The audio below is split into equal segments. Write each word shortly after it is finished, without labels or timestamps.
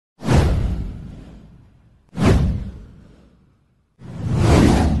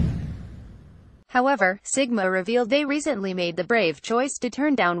However, Sigma revealed they recently made the brave choice to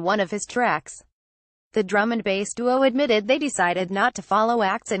turn down one of his tracks. The drum and bass duo admitted they decided not to follow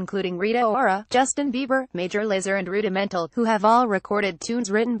acts including Rita Ora, Justin Bieber, Major Lazer and Rudimental, who have all recorded tunes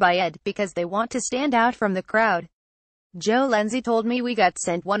written by Ed, because they want to stand out from the crowd. Joe Lenzi told me we got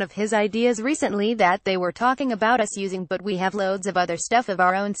sent one of his ideas recently that they were talking about us using, but we have loads of other stuff of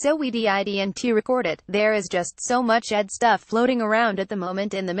our own, so we didn't record it. There is just so much Ed stuff floating around at the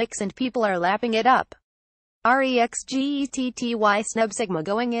moment in the mix and people are lapping it up. REXGETTY snub Sigma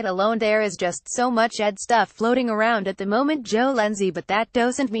going it alone. There is just so much Ed stuff floating around at the moment, Joe Lenzi, but that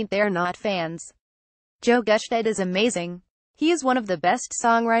doesn't mean they're not fans. Joe gushed, Ed is amazing. He is one of the best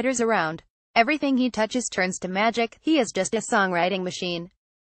songwriters around. Everything he touches turns to magic. He is just a songwriting machine.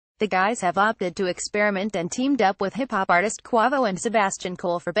 The guys have opted to experiment and teamed up with hip-hop artist Quavo and Sebastian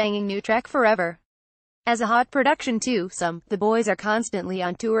Cole for banging new track Forever. As a hot production too, the boys are constantly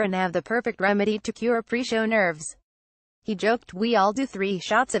on tour and have the perfect remedy to cure pre-show nerves. He joked, we all do 3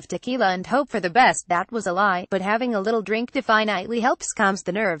 shots of tequila and hope for the best. That was a lie, but having a little drink nightly helps calms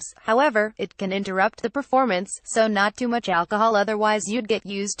the nerves. However, it can interrupt the performance, so not too much alcohol, otherwise you'd get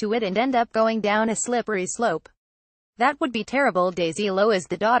used to it and end up going down a slippery slope. That would be terrible. Daisy Lowe is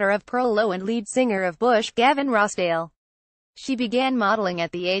the daughter of Pearl Lowe and lead singer of Bush, Gavin Rossdale. She began modeling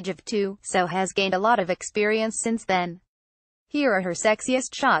at the age of 2, so has gained a lot of experience since then. Here are her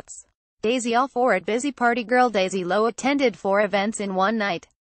sexiest shots. Daisy all for it. Busy party girl. Daisy Lowe attended 4 events in one night.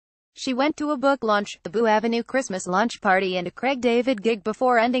 She went to a book launch, the Boo Avenue Christmas launch party and a Craig David gig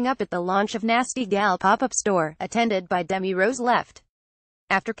before ending up at the launch of Nasty Gal pop-up store, attended by Demi Rose Left.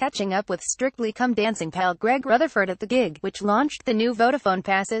 After catching up with Strictly Come Dancing pal Greg Rutherford at the gig, which launched the new Vodafone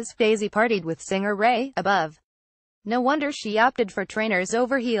passes, Daisy partied with singer Ray, above. No wonder she opted for trainers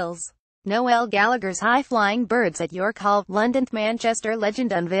over heels. Noel Gallagher's High-Flying Birds at York Hall, London. Manchester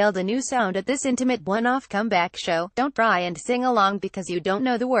legend unveiled a new sound at this intimate one-off comeback show. Don't try and sing along because you don't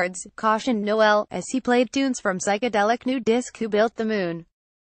know the words, cautioned Noel, as he played tunes from psychedelic new disc Who Built the Moon.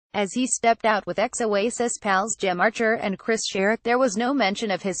 As he stepped out with ex-Oasis pals Jem Archer and Chris Sherrick, there was no mention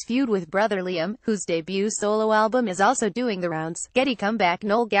of his feud with brother Liam, whose debut solo album is also doing the rounds. Getty comeback.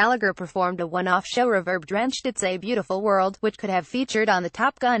 Noel Gallagher performed a one-off show reverb-drenched It's a Beautiful World, which could have featured on the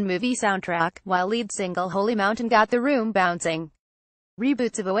Top Gun movie soundtrack, while lead single Holy Mountain got the room bouncing.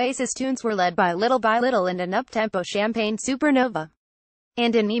 Reboots of Oasis tunes were led by Little and an up-tempo Champagne Supernova.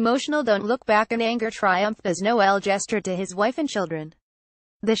 And an emotional Don't Look Back and Anger triumphed as Noel gestured to his wife and children.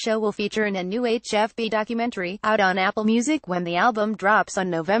 The show will feature in a new HFB documentary, out on Apple Music when the album drops on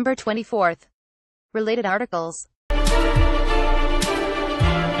November 24. Related articles.